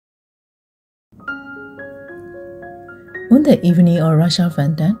On the evening of Raksha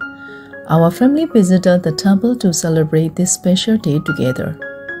Bandhan, our family visited the temple to celebrate this special day together.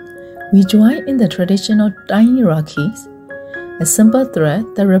 We joined in the tradition of tying Rakhis, a simple thread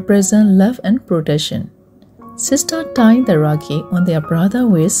that represents love and protection. Sisters tied the Rakhi on their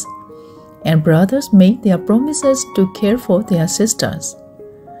brother's wrist, and brothers made their promises to care for their sisters.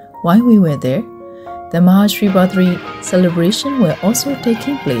 While we were there, the Maha Shivaratri celebration were also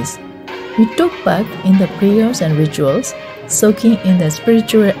taking place. We took part in the prayers and rituals, soaking in the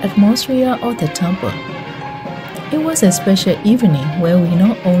spiritual atmosphere of the temple. It was a special evening where we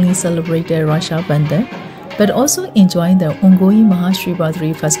not only celebrated Raksha Bandhan, but also enjoyed the ongoing Maha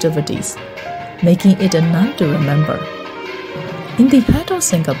Shivaratri festivities, making it a night to remember. In the heart of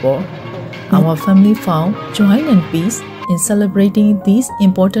Singapore, our family found joy and peace in celebrating these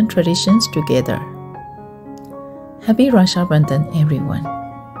important traditions together. Happy Raksha Bandhan, everyone!